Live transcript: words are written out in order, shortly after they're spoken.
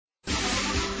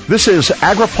This is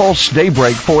AgriPulse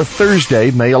Daybreak for Thursday,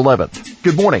 May 11th.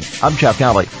 Good morning. I'm Jeff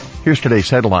Galley. Here's today's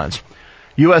headlines.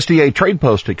 USDA trade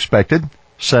post expected.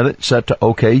 Senate set to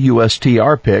OK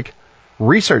USTR pick.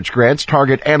 Research grants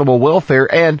target animal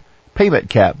welfare and payment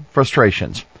cap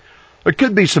frustrations. There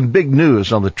could be some big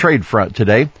news on the trade front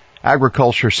today.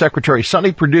 Agriculture Secretary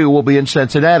Sonny Perdue will be in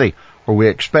Cincinnati, where we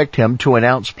expect him to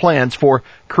announce plans for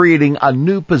creating a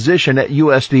new position at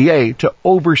USDA to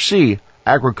oversee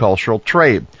agricultural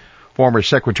trade. Former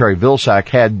Secretary Vilsack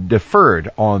had deferred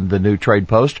on the new trade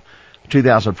post. The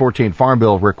 2014 Farm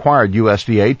Bill required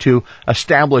USDA to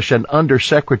establish an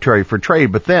undersecretary for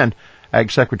trade, but then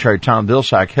Ag Secretary Tom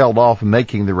Vilsack held off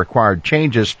making the required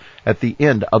changes at the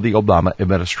end of the Obama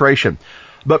administration.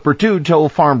 But Perdue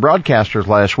told farm broadcasters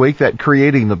last week that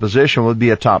creating the position would be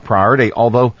a top priority,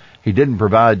 although he didn't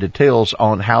provide details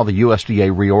on how the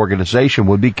USDA reorganization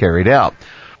would be carried out.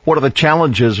 One of the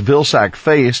challenges Vilsack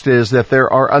faced is that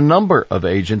there are a number of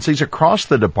agencies across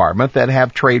the department that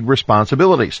have trade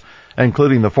responsibilities,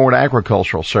 including the Foreign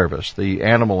Agricultural Service, the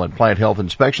Animal and Plant Health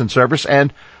Inspection Service,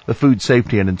 and the Food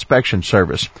Safety and Inspection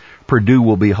Service. Perdue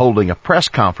will be holding a press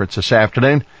conference this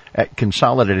afternoon at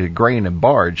Consolidated Grain and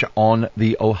Barge on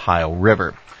the Ohio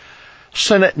River.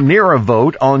 Senate near a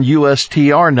vote on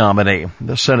USTR nominee.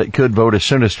 The Senate could vote as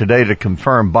soon as today to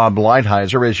confirm Bob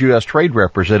Lighthizer as U.S. Trade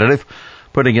Representative,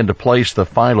 putting into place the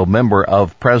final member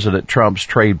of President Trump's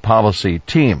trade policy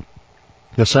team.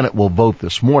 The Senate will vote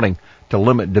this morning to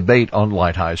limit debate on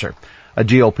Lighthizer. A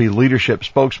GOP leadership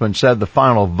spokesman said the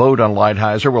final vote on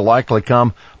Lighthizer will likely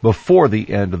come before the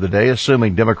end of the day,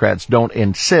 assuming Democrats don't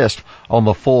insist on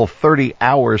the full 30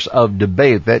 hours of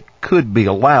debate that could be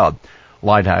allowed.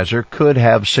 Lighthizer could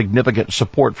have significant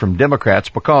support from Democrats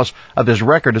because of his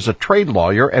record as a trade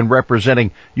lawyer and representing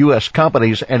U.S.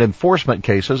 companies and enforcement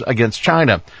cases against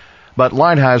China. But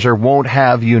Lighthizer won't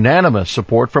have unanimous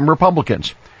support from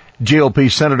Republicans.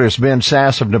 GOP Senators Ben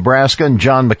Sasse of Nebraska and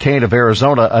John McCain of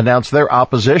Arizona announced their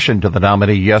opposition to the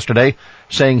nominee yesterday,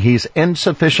 saying he's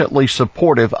insufficiently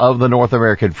supportive of the North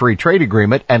American Free Trade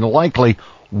Agreement and likely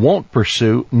won't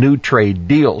pursue new trade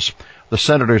deals. The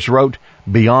senators wrote,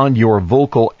 "Beyond your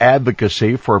vocal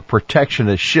advocacy for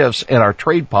protectionist shifts in our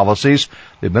trade policies,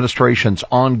 the administration's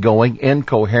ongoing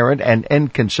incoherent and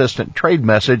inconsistent trade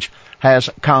message has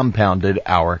compounded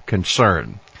our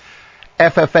concern."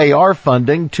 FFAR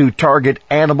funding to target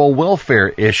animal welfare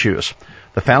issues.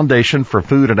 The Foundation for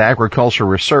Food and Agriculture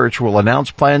Research will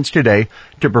announce plans today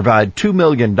to provide $2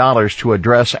 million to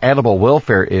address animal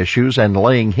welfare issues and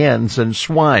laying hens and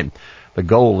swine. The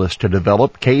goal is to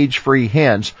develop cage-free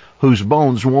hens whose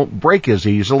bones won't break as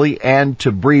easily and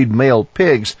to breed male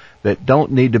pigs that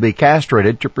don't need to be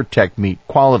castrated to protect meat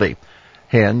quality.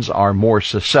 Hens are more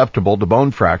susceptible to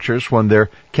bone fractures when they're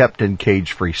kept in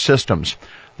cage-free systems.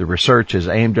 The research is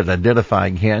aimed at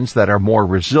identifying hens that are more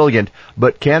resilient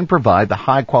but can provide the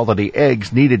high-quality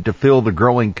eggs needed to fill the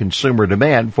growing consumer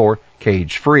demand for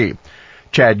cage-free.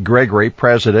 Chad Gregory,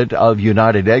 president of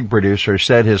United Egg Producers,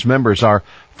 said his members are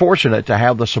fortunate to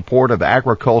have the support of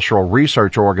agricultural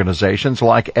research organizations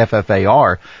like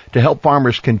FFAR to help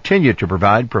farmers continue to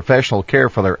provide professional care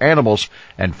for their animals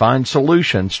and find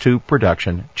solutions to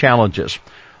production challenges.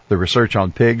 The research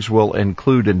on pigs will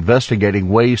include investigating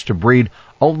ways to breed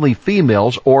only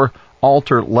females or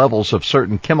alter levels of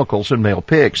certain chemicals in male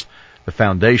pigs. The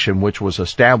foundation, which was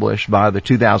established by the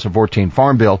 2014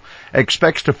 Farm Bill,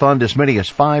 expects to fund as many as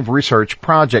 5 research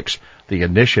projects. The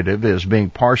initiative is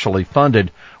being partially funded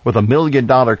with a $1 million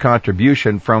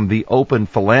contribution from the Open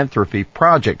Philanthropy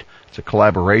Project. It's a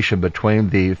collaboration between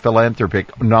the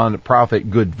philanthropic nonprofit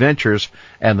Good Ventures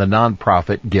and the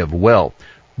nonprofit Give Well.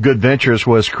 Good Ventures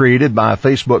was created by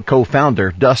Facebook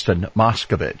co-founder Dustin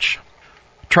Moskovich.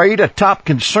 Trade a top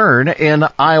concern in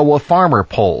Iowa farmer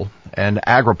poll. An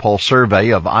AgriPulse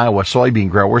survey of Iowa soybean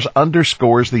growers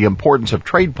underscores the importance of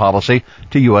trade policy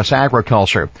to U.S.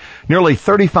 agriculture. Nearly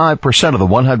 35% of the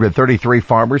 133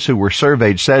 farmers who were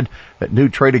surveyed said that new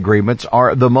trade agreements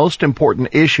are the most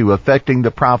important issue affecting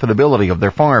the profitability of their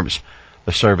farms.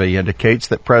 The survey indicates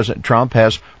that President Trump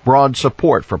has broad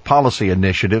support for policy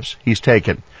initiatives he's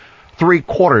taken.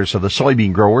 3/4 of the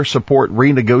soybean growers support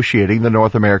renegotiating the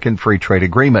North American Free Trade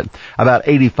Agreement. About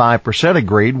 85%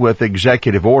 agreed with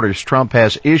executive orders Trump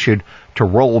has issued to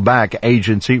roll back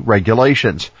agency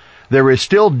regulations. There is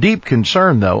still deep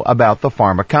concern, though, about the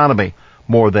farm economy.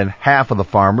 More than half of the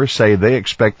farmers say they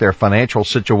expect their financial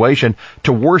situation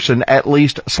to worsen at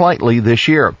least slightly this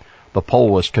year. The poll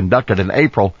was conducted in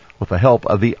April with the help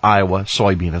of the Iowa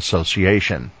Soybean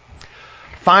Association.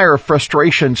 Fire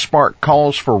frustration sparked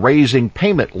calls for raising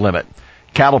payment limit.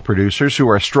 Cattle producers who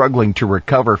are struggling to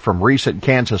recover from recent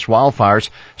Kansas wildfires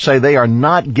say they are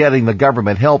not getting the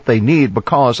government help they need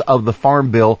because of the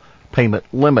Farm Bill payment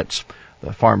limits.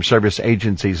 The Farm Service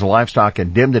Agency's Livestock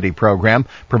Indemnity Program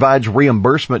provides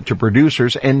reimbursement to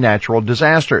producers in natural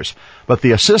disasters, but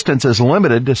the assistance is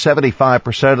limited to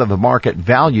 75% of the market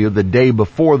value the day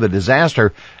before the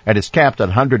disaster and is capped at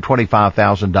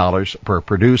 $125,000 per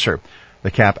producer. The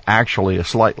cap actually is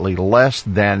slightly less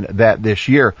than that this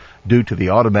year due to the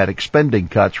automatic spending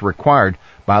cuts required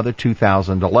by the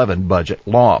 2011 budget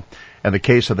law. In the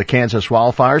case of the Kansas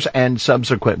wildfires and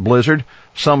subsequent blizzard,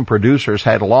 some producers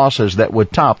had losses that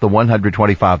would top the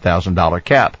 $125,000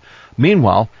 cap.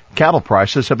 Meanwhile, cattle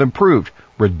prices have improved,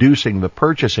 reducing the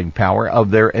purchasing power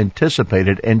of their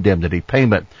anticipated indemnity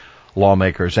payment.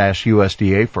 Lawmakers asked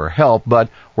USDA for help, but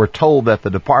were told that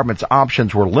the department's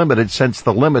options were limited since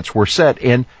the limits were set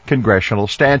in congressional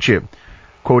statute.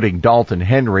 Quoting Dalton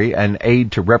Henry, an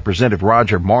aide to Representative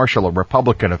Roger Marshall, a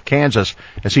Republican of Kansas,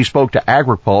 as he spoke to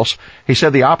AgriPulse, he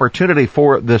said the opportunity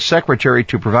for the secretary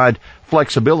to provide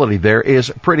flexibility there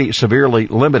is pretty severely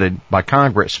limited by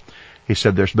Congress. He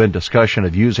said there's been discussion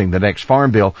of using the next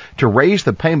farm bill to raise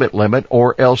the payment limit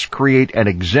or else create an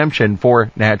exemption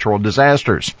for natural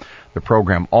disasters. The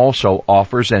program also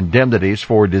offers indemnities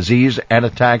for disease and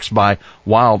attacks by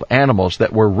wild animals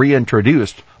that were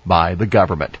reintroduced by the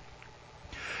government.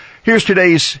 Here's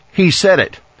today's He Said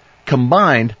It.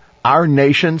 Combined, our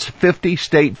nation's 50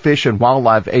 state fish and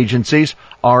wildlife agencies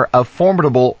are a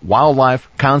formidable wildlife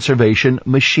conservation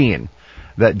machine.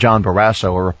 That John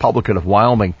Barrasso, a Republican of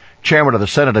Wyoming, chairman of the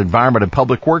Senate Environment and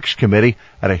Public Works Committee,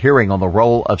 at a hearing on the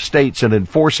role of states in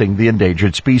enforcing the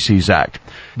Endangered Species Act.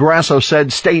 Barrasso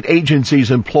said state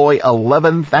agencies employ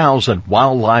 11,000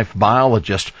 wildlife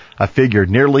biologists, a figure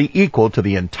nearly equal to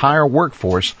the entire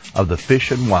workforce of the Fish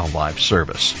and Wildlife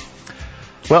Service.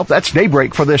 Well, that's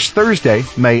Daybreak for this Thursday,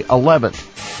 May 11th.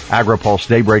 AgriPulse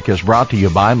Daybreak is brought to you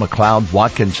by McLeod,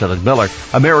 Watkinson & Miller,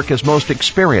 America's most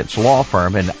experienced law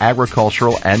firm in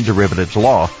agricultural and derivatives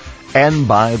law, and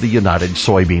by the United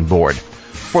Soybean Board.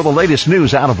 For the latest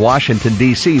news out of Washington,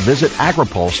 D.C., visit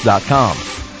agripulse.com.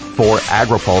 For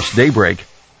AgriPulse Daybreak,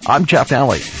 I'm Jeff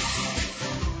Alley.